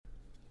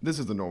This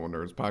is the Normal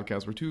Nerds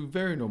podcast where two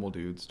very normal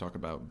dudes talk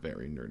about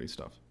very nerdy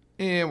stuff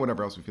and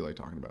whatever else we feel like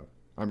talking about.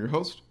 I'm your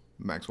host,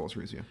 Maxwell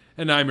Cerezia.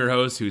 And I'm your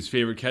host, whose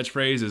favorite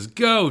catchphrase is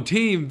 "Go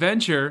Team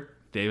Venture,"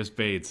 Davis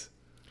Bates.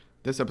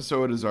 This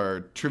episode is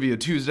our Trivia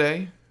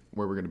Tuesday,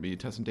 where we're going to be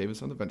testing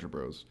Davis on the Venture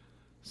Bros.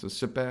 So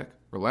sit back,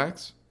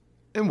 relax,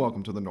 and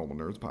welcome to the Normal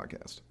Nerds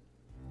podcast.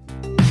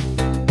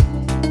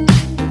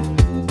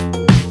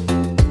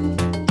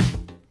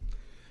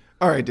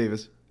 All right,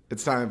 Davis.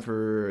 It's time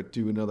to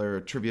do another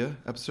trivia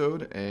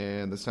episode,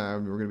 and this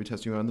time we're going to be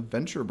testing you on the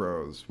Venture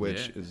Bros,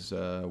 which is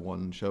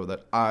one show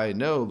that I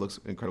know looks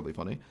incredibly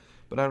funny,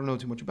 but I don't know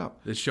too much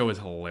about. This show is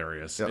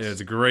hilarious. Yes.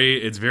 It's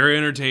great. It's very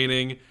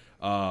entertaining.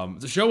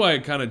 It's a show I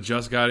kind of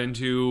just got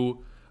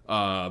into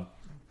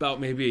about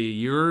maybe a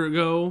year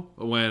ago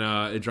when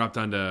it dropped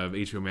onto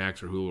HBO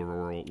Max or Hulu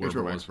or wherever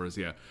it was first.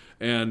 Yeah,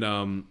 and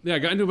I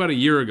got into it about a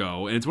year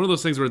ago, and it's one of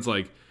those things where it's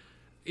like,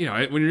 you know,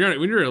 when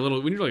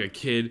you're like a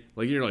kid,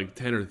 like you're like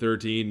 10 or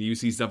 13, you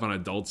see stuff on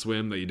Adult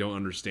Swim that you don't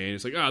understand.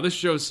 It's like, this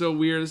show's so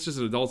weird. It's just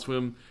an Adult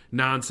Swim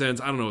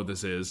nonsense. I don't know what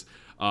this is.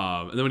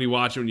 And then when you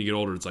watch it when you get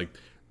older, it's like,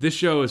 this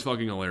show is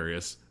fucking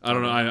hilarious. I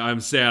don't know.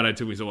 I'm sad it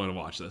took me so long to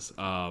watch this.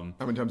 How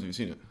many times have you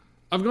seen it?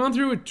 I've gone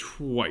through it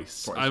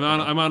twice. I'm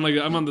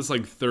on this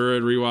like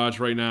third rewatch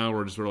right now,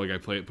 where just sort of like I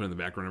put it in the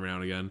background every now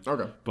and again.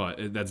 Okay.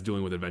 But that's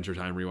dealing with Adventure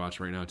Time rewatch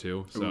right now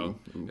too. So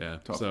yeah.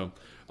 Tough. So,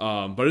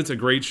 but it's a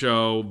great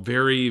show.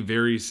 Very,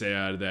 very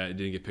sad that it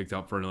didn't get picked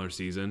up for another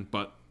season.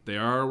 But they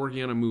are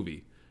working on a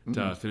movie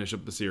to finish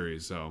up the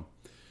series. So,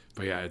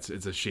 but yeah, it's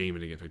a shame it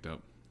didn't get picked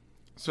up.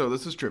 So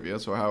this is trivia.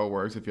 So how it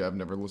works, if you have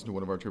never listened to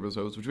one of our trivia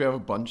shows, which we have a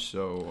bunch,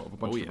 so of a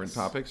bunch of different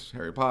topics,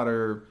 Harry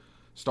Potter,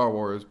 Star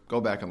Wars, go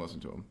back and listen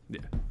to them.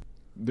 Yeah.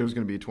 There's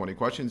going to be 20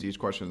 questions. Each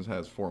question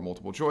has 4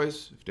 multiple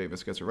choice. If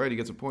Davis gets it right, he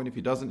gets a point. If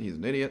he doesn't, he's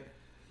an idiot.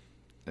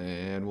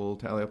 And we'll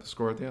tally up the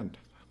score at the end.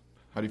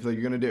 How do you feel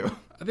you're going to do?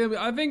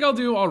 I think I'll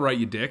do all right,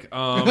 you dick.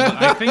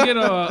 I think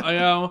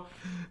it'll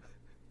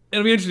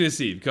be interesting to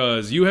see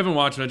because you haven't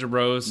watched Venture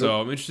Bros, so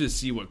I'm interested to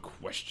see what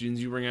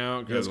questions you bring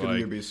out. It's going to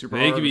either be super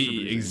they hard could or be super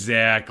easy.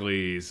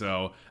 Exactly.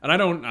 So, and I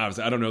don't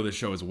know this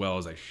show as well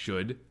as I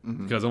should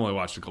because I've only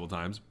watched it a couple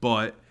times,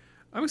 but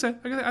I'm excited.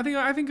 I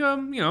think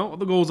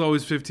the goal is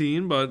always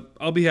 15, but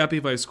I'll be happy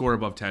if I score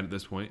above 10 at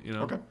this point. You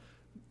know, Okay.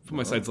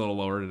 My sight's a little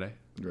lower today.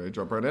 You ready to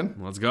jump right in?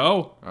 Let's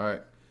go. All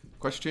right.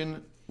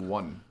 Question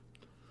 1.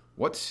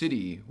 What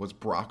city was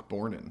Brock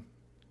born in?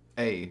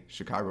 A.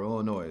 Chicago,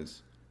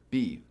 Illinois.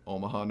 B.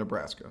 Omaha,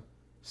 Nebraska.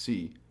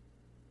 C.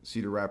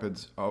 Cedar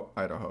Rapids,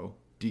 Idaho.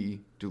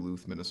 D.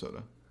 Duluth,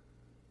 Minnesota.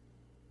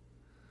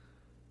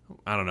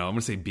 I don't know. I'm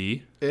gonna say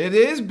B. It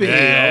is B.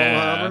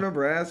 Yeah. Omaha,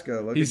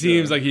 Nebraska. He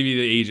seems like he'd be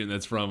the agent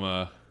that's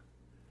from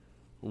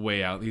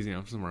way out. He's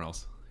somewhere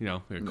else.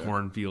 Like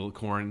a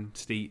corn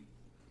state.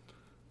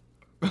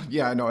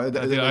 Yeah, I know. I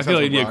feel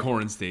like he'd be a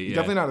corn state. Yeah.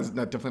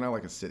 Definitely not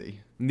like a city.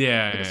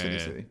 Yeah, Like a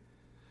city.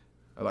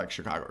 I like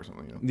Chicago or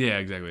something. Yeah,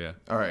 exactly. Yeah.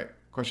 All right.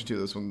 Question 2.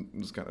 This one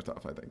is kind of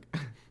tough, I think.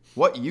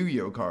 What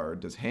Yu-Gi-Oh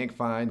card does Hank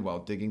find while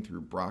digging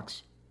through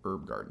Brock's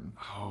herb garden?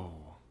 Oh.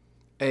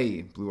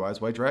 A. Blue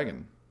Eyes White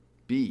Dragon.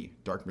 B.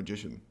 Dark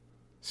Magician.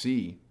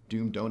 C.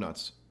 Doom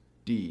Donuts.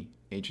 D.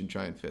 Ancient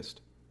Giant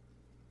Fist.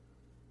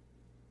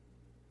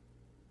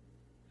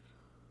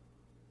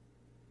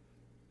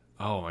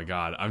 Oh my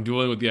God, I'm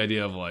dueling with the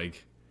idea of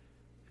like,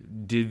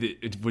 did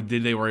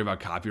they worry about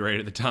copyright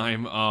at the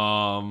time?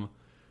 I'm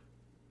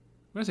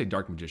gonna say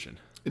Dark Magician.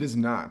 It is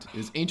not. It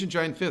is Ancient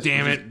Giant Fist.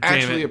 Damn which it! is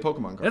actually a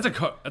Pokemon card.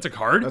 That's a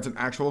card. That's an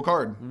actual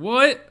card.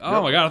 What?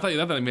 Oh my God! I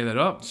thought they made that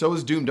up. So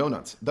is Doom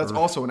Donuts. That's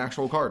also an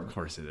actual card. Of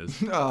course it is.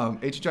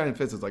 Ancient Giant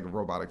Fist is like a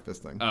robotic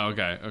fist thing. Oh,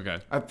 okay.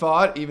 I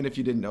thought even if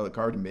you didn't know the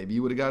card, maybe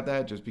you would have got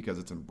that just because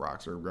it's in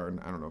Brock's herb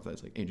garden. I don't know if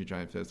that's like Ancient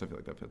Giant Fist. I feel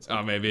like that fits.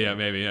 Oh, maybe. Yeah,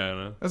 maybe. Yeah, I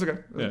don't know. That's okay.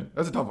 Yeah.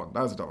 That's a tough one.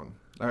 That was a tough one.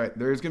 All right.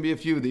 There's going to be a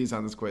few of these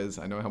on this quiz.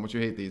 I know how much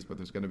you hate these, but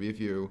there's going to be a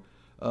few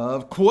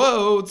of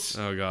quotes.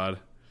 Oh God.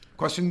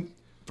 Question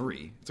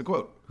 3. It's a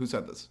quote. Who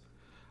said this?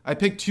 I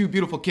picked 2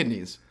 beautiful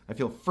kidneys. I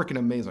feel freaking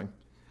amazing.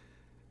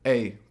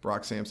 A.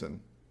 Brock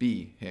Sampson.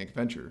 B. Hank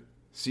Venture.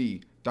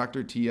 C.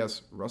 Dr.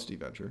 T.S. Rusty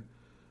Venture.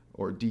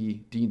 Or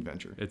D. Dean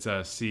Venture. It's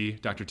a C.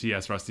 Dr.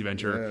 T.S. Rusty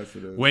Venture. Yes,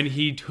 it is. When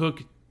he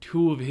took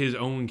 2 of his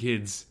own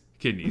kids'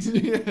 kidneys,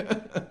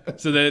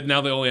 so that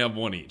now they only have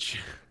 1 each.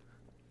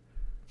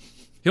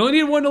 He only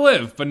needed 1 to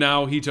live, but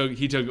now he took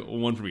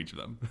 1 from each of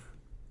them.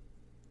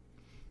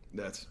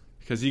 That's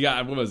because he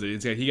got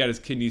he got his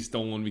kidneys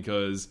stolen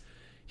because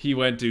he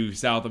went to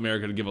South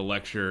America to give a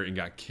lecture and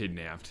got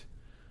kidnapped,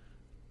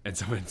 and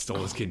someone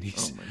stole his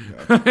kidneys.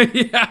 Oh my God.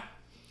 Yeah.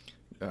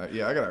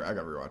 Yeah, I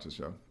gotta rewatch this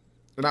show.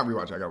 Not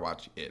rewatch. I gotta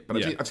watch it.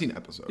 But I've seen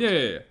episodes.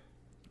 Yeah.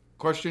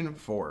 Question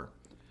 4.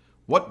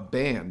 What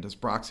band does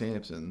Brock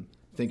Sampson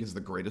think is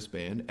the greatest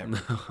band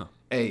ever?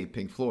 A.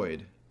 Pink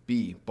Floyd.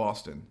 B.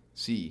 Boston.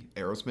 C.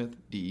 Aerosmith.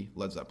 D.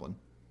 Led Zeppelin.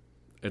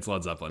 It's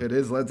Led Zeppelin. It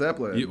is Led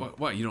Zeppelin.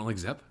 What? You don't like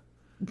Zepp?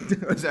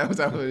 was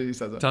that what he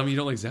says? Tell me you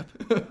don't like Zepp?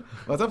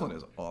 Led Zeppelin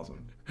is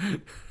awesome.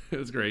 It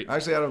was great.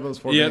 Actually, out of those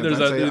four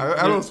bands,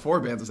 out of those four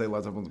bands, I say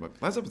Led Zeppelin's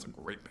a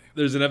great band.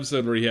 There's an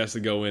episode where he has to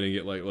go in and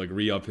get like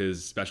re-up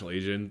his special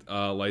agent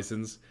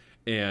license,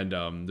 and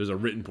there's a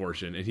written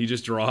portion, and he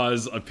just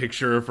draws a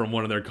picture from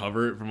one of their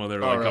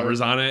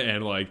covers on it,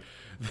 and like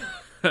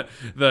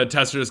the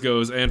tester just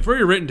goes, and for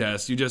your written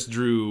test, you just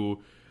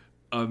drew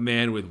a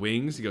man with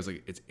wings. He goes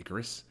like, it's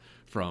Icarus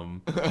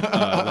from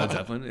Led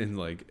Zeppelin, and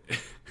like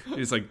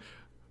he's like,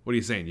 what are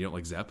you saying? You don't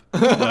like Zepp?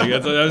 Like,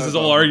 that's his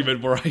whole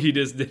argument for why he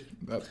just did.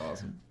 That's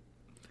awesome.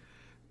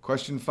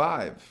 Question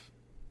 5.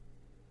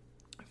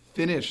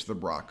 Finish the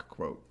Brock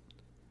quote.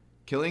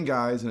 Killing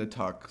guys in a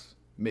tux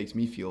makes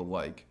me feel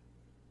like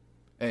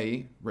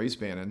A. Ray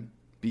Spannon,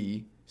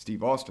 B.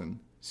 Steve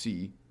Austin,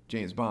 C.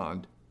 James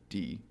Bond,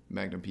 D.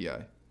 Magnum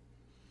P.I.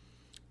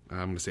 I'm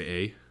going to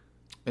say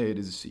A. It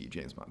is C.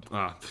 James Bond.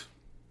 Ah.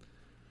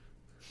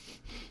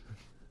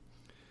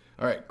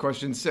 All right,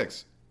 question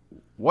 6.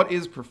 What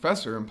is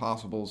Professor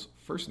Impossible's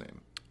first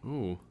name?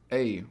 Ooh.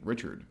 A.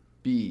 Richard.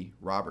 B.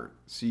 Robert.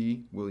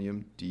 C.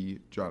 William. D.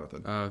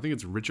 Jonathan. I think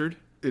it's Richard.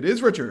 It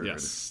is Richard.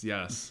 Yes.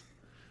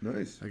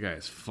 Nice. That guy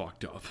is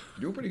fucked up.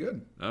 You're doing pretty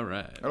good. All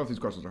right. I don't know if these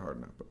questions are hard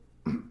enough, but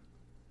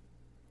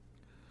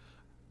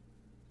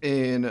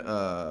in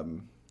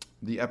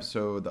the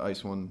episode, the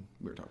ice one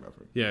we were talking about.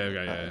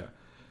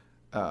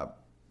 Yeah.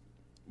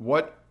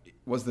 What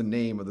was the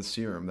name of the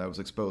serum that was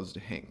exposed to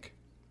Hank?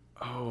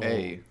 Oh.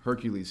 A.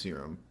 Hercules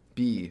serum.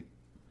 B.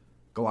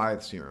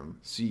 Goliath serum.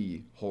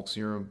 C. Hulk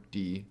serum.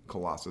 D.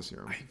 Colossus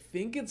serum. I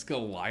think it's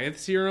Goliath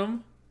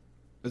serum.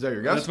 Is that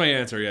your guess? That's my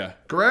answer, yeah.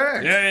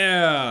 Correct.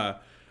 Yeah.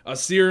 A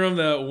serum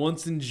that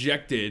once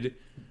injected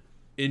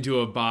into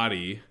a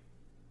body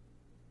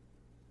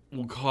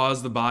will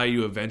cause the body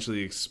to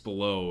eventually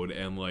explode,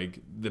 and like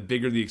the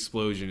bigger the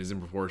explosion is in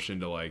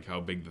proportion to like how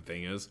big the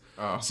thing is.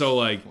 Oh, so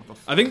like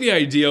I think the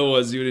idea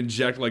was you would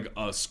inject like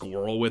a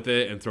squirrel with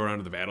it and throw it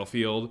onto the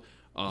battlefield.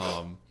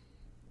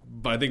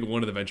 But I think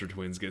one of the Venture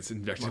twins gets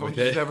injected Why with would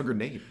you it. just have a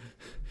grenade?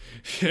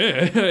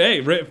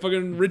 Hey,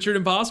 fucking Richard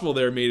Impossible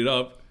there made it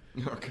up.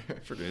 Okay.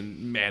 Freaking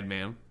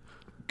madman.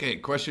 Okay,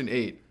 question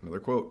 8. Another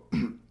quote.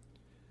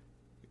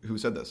 Who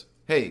said this?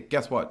 Hey,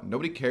 guess what?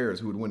 Nobody cares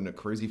who would win in a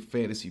crazy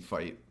fantasy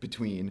fight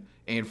between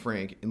Anne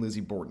Frank and Lizzie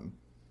Borden.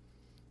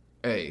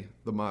 A.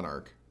 The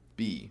Monarch.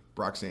 B.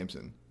 Brock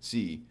Sampson.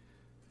 C.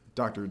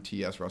 Dr.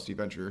 T.S. Rusty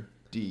Venture.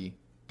 D.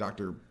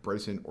 Dr.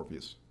 Bryson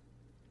Orpheus.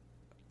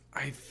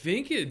 I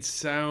think it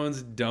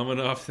sounds dumb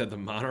enough that the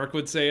Monarch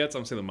would say it, so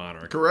I'm saying the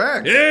Monarch.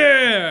 Correct.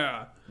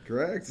 Yeah!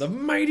 Correct. The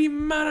mighty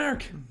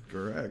Monarch!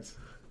 Correct.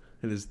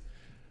 And his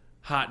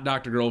hot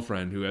doctor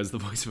girlfriend who has the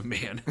voice of a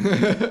man.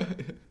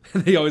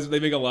 They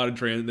make a lot of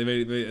in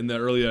the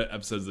early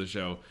episodes of the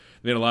show,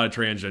 they made a lot of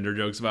transgender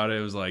jokes about it.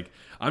 It was like,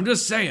 I'm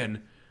just saying,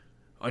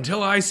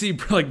 until I see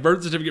like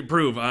birth certificate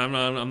proof, I'm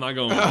not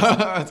going with this.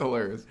 That's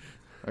hilarious.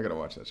 I gotta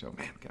watch that show.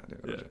 Man,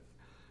 goddamn. Yeah.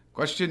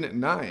 Question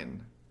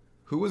 9.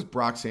 Who was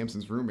Brock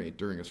Sampson's roommate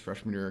during his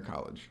freshman year of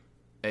college?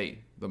 A.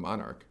 The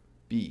Monarch.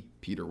 B.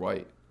 Peter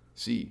White.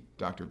 C.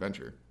 Dr.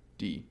 Venture.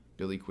 D.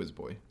 Billy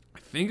Quizboy. I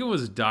think it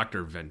was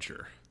Dr.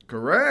 Venture.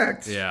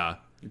 Correct. Yeah.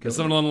 Because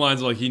something along the lines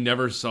of like he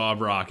never saw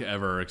Brock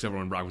ever, except for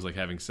when Brock was like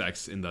having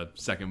sex in the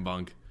second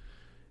bunk.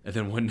 And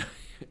then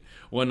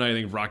one night I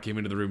think Brock came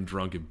into the room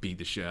drunk and beat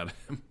the shit out of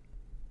him.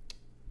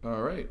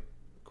 All right.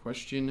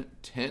 Question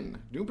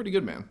 10. Doing pretty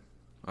good, man.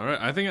 All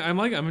right. I think I'm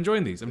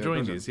enjoying these. I'm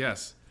enjoying these.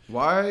 Yes.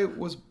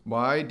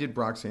 Why did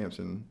Brock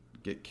Sampson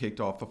get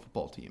kicked off the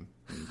football team?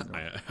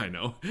 I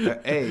know.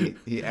 A.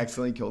 He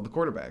accidentally killed the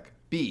quarterback.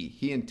 B.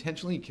 He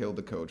intentionally killed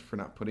the coach for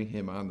not putting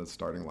him on the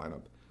starting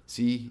lineup.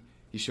 C.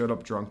 He showed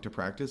up drunk to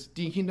practice.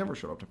 D. He never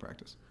showed up to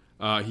practice.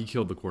 He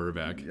killed the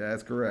quarterback. Yeah,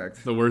 that's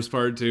correct. The worst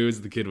part too is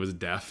the kid was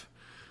deaf.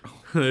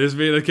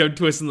 They kept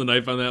twisting the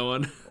knife on that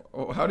one.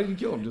 Oh, how did he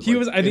kill him? Just he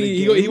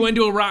went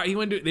to a rock.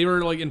 They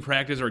were like in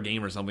practice or a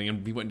game or something,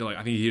 and he went to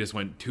I think he just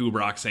went to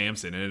Brock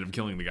Sampson and ended up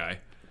killing the guy.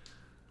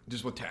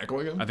 Just with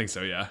tackling him? I think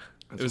so. Yeah.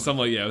 It was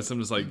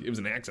it was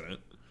an accident.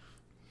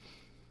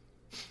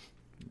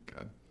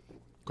 God.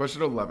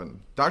 Question 11.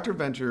 Dr.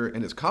 Venture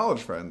and his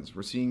college friends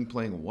were seen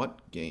playing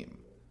what game?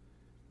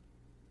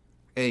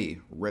 A.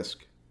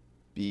 Risk.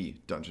 B.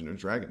 Dungeons and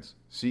Dragons.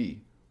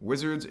 C.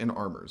 Wizards and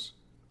Armors.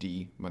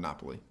 D.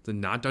 Monopoly. Is it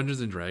not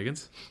Dungeons and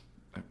Dragons?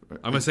 I'm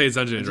going to say it's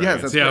Dungeons and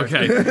Dragons. Yes, that's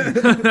okay.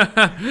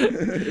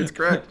 It's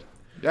correct.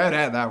 Yeah, I'd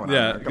had that one.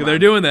 Yeah, they're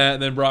doing that,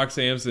 and then Brock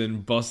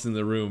Sampson busts in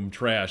the room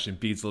trash and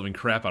beats the living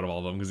crap out of all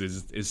of them because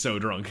he's so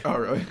drunk. Oh,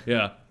 really?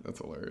 Yeah. That's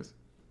hilarious.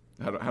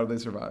 How do they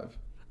survive?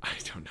 I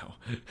don't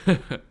know.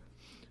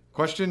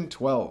 Question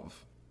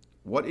 12.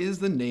 What is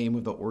the name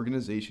of the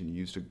organization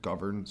used to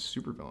govern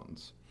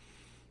supervillains?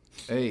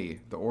 A.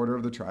 The Order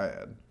of the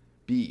Triad.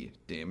 B.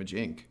 Damage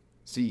Inc.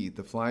 C.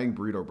 The Flying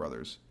Burrito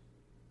Brothers.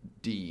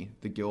 D.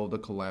 The Guild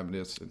of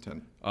Calamitous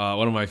Intent.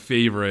 One of my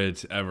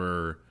favorite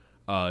ever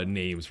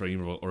names for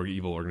an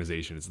evil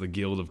organization. It's the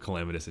Guild of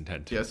Calamitous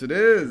Intent. Yes, it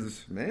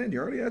is. Man,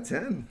 you're already at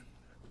 10.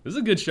 This is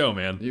a good show,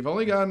 man. You've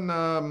only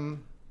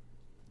gotten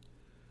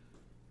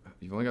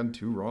You've only gotten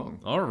 2 wrong.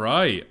 All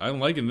right. I'm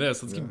liking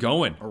this. Let's keep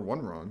going. Or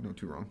 1 wrong. No,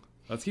 2 wrong.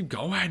 Let's keep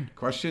going.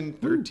 Question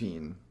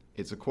 13.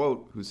 It's a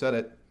quote. Who said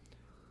it?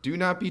 Do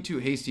not be too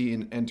hasty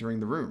in entering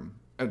the room.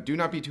 Do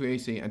not be too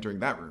hasty entering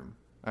that room.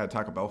 I had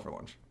Taco Bell for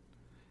lunch.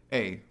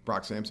 A.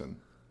 Brock Sampson.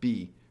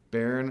 B.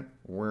 Baron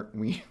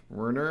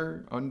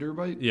Werner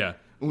Underbite? Yeah.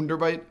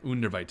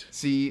 Underbite.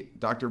 C.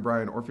 Dr.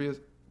 Byron Orpheus.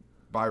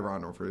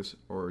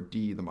 Or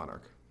D. The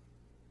Monarch.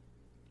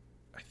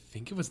 I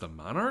think it was the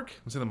Monarch.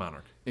 Let's say the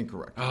Monarch.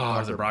 Incorrect. Oh, it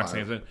was Brock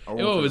Sampson.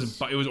 Oh,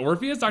 it was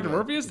Orpheus? Dr.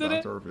 Orpheus did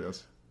it? Dr.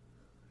 Orpheus.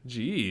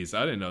 Jeez,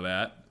 I didn't know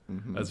that.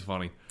 Mm-hmm. That's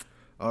funny.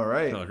 All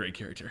right. Another great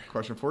character.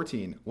 Question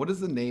 14. What is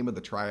the name of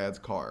the Triad's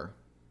car?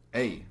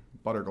 A.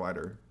 Butter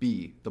Glider.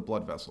 B. The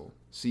Blood Vessel.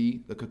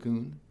 C. The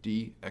Cocoon.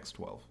 D.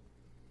 X-12.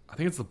 I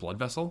think it's the Blood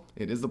Vessel.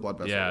 It is the Blood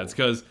Vessel. Yeah, it's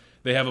because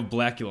they have a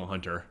Blackula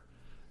hunter,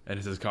 and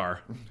it's his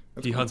car.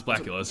 He hunts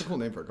Blackulas. That's a cool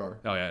name for a car.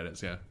 Oh, yeah, it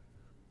is, yeah.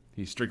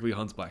 He strictly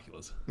hunts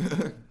Blackulas.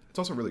 It's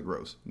also a really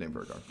gross name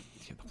for a car.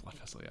 Yeah, the Blood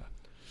Vessel,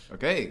 yeah.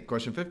 Okay,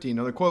 question 15.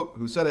 Another quote.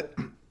 Who said it?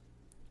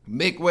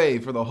 Make way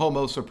for the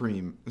Homo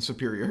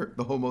Superior.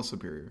 The Homo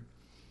Superior.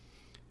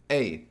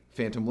 A.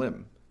 Phantom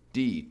Limb.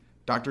 D.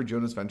 Dr.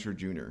 Jonas Venture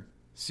Jr.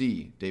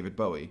 C. David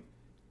Bowie.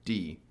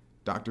 D.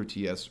 Dr.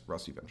 T.S.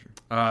 Rusty Venture.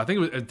 I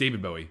think it was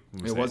David Bowie.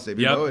 It was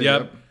David Bowie.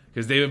 Yep.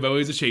 Because David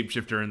Bowie's a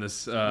shapeshifter in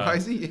this. Why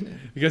is he in it?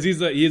 Because he is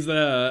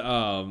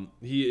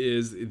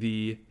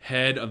the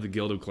head of the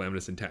Guild of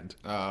Calamitous Intent.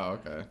 Oh,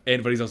 okay.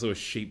 But he's also a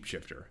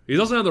shapeshifter. He's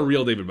also not the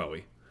real David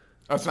Bowie.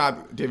 Oh, it's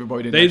not David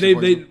Bowie.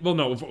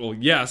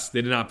 Yes,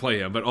 they did not play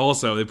him, but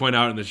also they point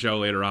out in the show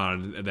later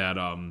on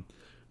that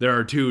there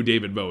are 2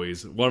 David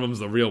Bowies. One of them is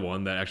the real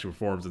one that actually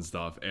performs and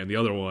stuff, and the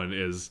other one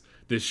is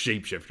this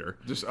shapeshifter.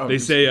 They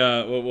say,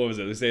 what was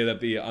it? They say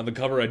that on the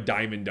cover of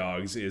Diamond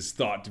Dogs is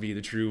thought to be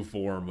the true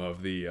form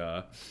of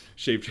the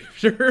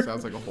shapeshifter.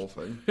 Sounds like a whole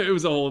thing. It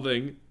was a whole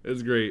thing. It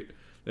was great.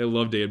 They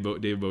love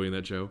David Bowie in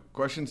that show.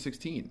 Question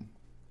 16.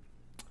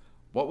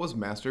 What was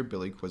Master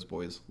Billy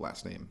Quizboy's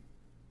last name?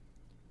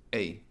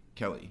 A.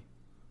 Kelly.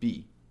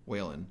 B.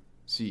 Whalen.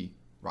 C.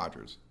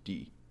 Rogers.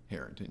 D.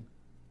 Harrington.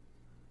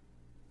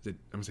 I'm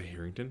gonna say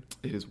Harrington.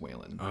 It is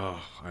Whalen. Oh,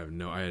 I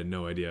had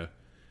no idea.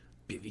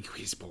 Billy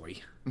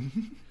Quizboy.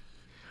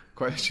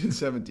 Question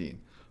 17.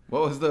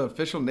 What was the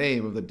official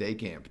name of the day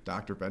camp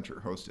Dr.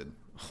 Venture hosted?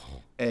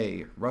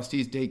 A.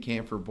 Rusty's Day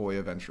Camp for Boy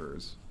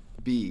Adventurers.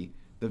 B.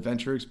 The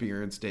Venture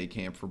Experience Day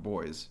Camp for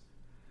Boys.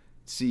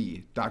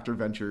 C. Dr.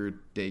 Venture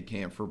Day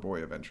Camp for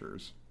Boy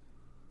Adventurers.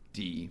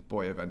 D.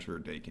 Boy Adventure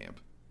Day Camp.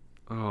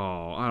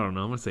 Oh, I don't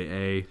know. I'm going to say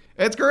A.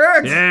 It's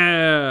correct!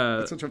 Yeah!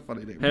 That's such a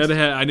funny name.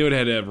 I knew it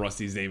had to have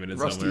Rusty's name in it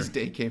Rusty's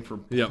somewhere. Day Camp for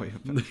Boy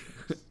Adventurers.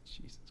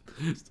 Jesus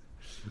Christ.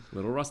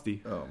 Little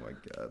Rusty. Oh my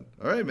god!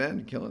 All right, man,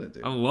 you're killing it,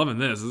 dude. I'm loving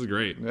this. This is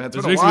great. Yeah,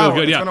 this makes me feel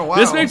good. Yeah,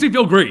 this makes me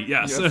feel great.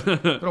 Yes. Yeah, it's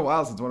been a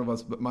while since one of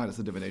us, minus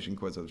the divination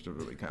quiz, which doesn't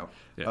really count.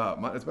 Yeah.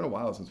 It's been a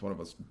while since one of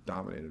us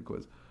dominated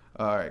quiz.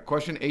 All right,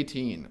 question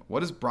 18.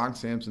 What is Brock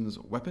Sampson's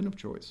weapon of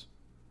choice?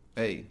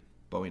 A.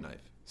 Bowie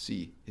knife.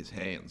 C. His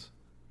hands.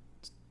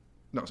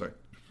 No, sorry.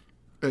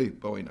 A.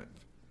 Bowie knife.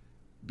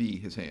 B.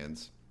 His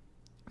hands.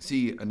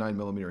 C. A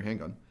 9mm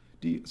handgun.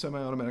 D.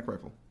 Semi-automatic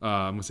rifle.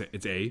 I'm gonna say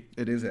it's A.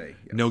 It is A. Yes.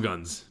 No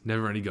guns.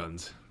 Never any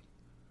guns.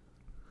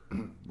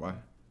 Why?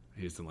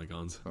 He just didn't like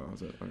guns. Oh,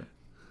 is it? Okay.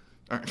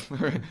 All right. All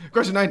right.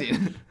 Question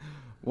 19.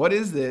 What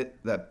is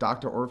it that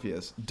Dr.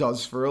 Orpheus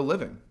does for a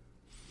living?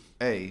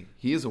 A.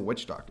 He is a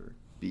witch doctor.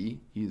 B.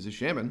 He is a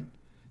shaman.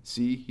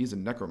 C. He's a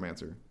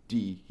necromancer.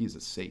 D. He's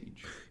a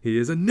sage. He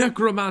is a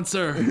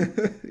necromancer.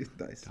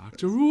 Nice.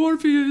 Dr.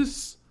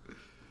 Orpheus.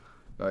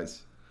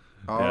 Nice.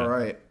 All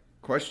right.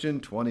 Question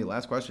 20.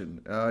 Last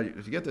question.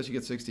 If you get this, you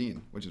get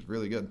 16, which is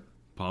really good.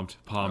 Pumped.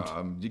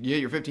 You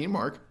get your 15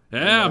 mark.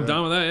 Yeah, I'm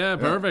done with that. Yeah,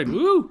 perfect.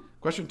 Woo!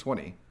 Question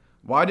 20.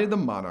 Why did the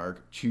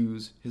monarch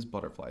choose his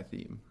butterfly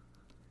theme?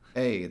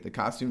 A. The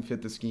costume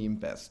fit the scheme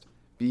best.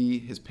 B.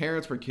 His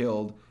parents were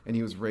killed and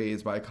he was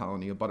raised by a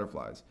colony of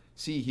butterflies.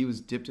 C. He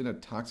was dipped in a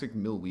toxic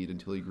millweed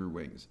until he grew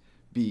wings.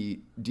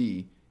 D.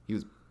 He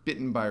was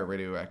bitten by a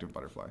radioactive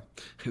butterfly.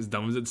 As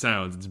dumb as it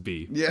sounds, it's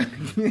B. Yeah. I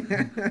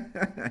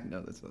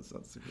know that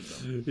sounds super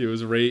dumb. He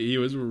was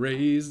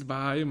raised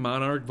by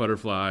monarch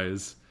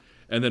butterflies.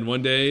 And then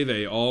one day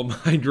they all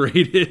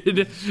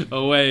migrated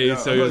away. Yeah,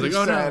 so he was like,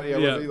 oh sad. no.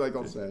 Yeah, was he like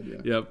all sad?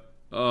 Yeah. Yep.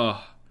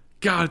 Oh,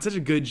 God, it's such a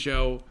good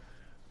show.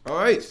 All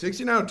right,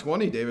 16 out of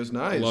 20, Davis.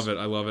 Nice. I love it.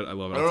 I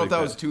don't know if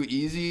that was too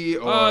easy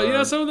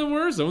or... some of them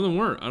were, some of them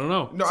weren't. I don't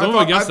know. No,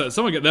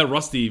 Someone got that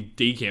Rusty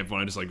day camp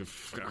one. I just like,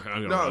 I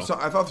don't know. So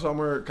I thought some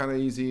were kind of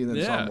easy and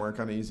then some weren't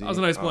kind of easy. That was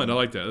a nice blend. I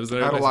liked that.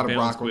 I had a lot of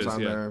Brock ones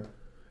on there.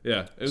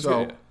 Yeah, it was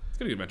good. It's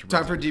going to get Metro.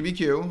 Time for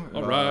DBQ.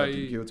 All right.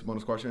 DBQ, it's a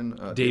bonus question.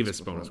 Davis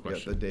bonus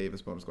question. Yeah, the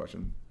Davis bonus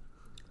question.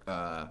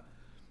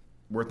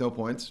 Worth no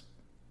points.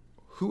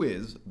 Who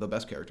is the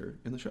best character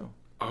in the show?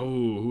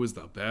 Oh, who is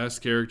the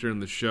best character in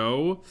the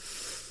show?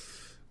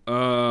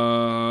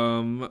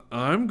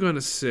 I'm gonna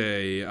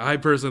say I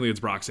personally think it's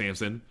Brock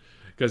Sampson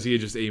because he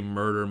is just a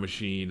murder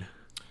machine.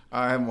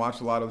 I haven't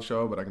watched a lot of the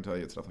show, but I can tell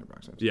you it's definitely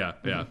Brock Sampson. Yeah,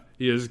 yeah.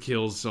 He just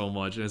kills so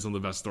much and has some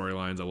of the best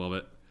storylines. I love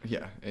it.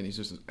 Yeah, and he's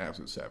just an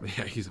absolute savage.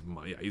 Yeah,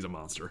 he's a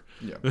monster.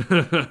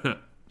 Yeah.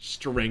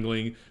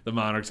 Strangling the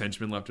Monarch's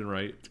henchmen left and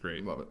right. It's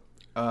great. Love it.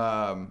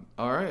 All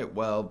right.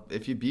 Well,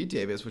 if you beat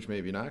Davis, which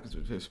maybe not, because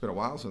it's been a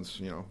while since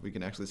we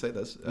can actually say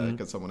this,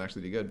 because someone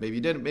actually did good. Maybe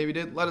you didn't. Maybe you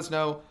did. Let us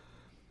know,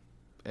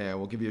 and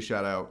we'll give you a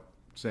shout out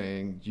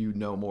saying you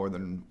know more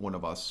than one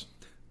of us.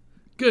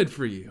 Good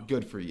for you.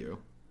 Good for you.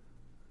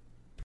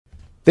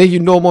 Thank you,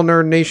 Normal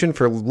Nerd Nation,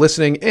 for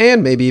listening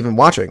and maybe even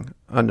watching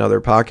another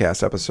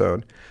podcast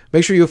episode.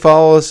 Make sure you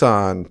follow us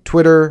on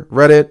Twitter,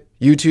 Reddit,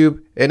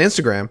 YouTube, and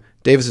Instagram.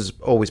 Davis is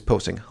always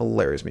posting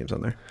hilarious memes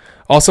on there.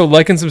 Also,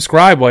 like and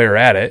subscribe while you're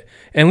at it,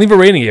 and leave a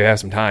rating if you have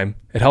some time.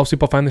 It helps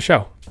people find the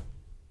show.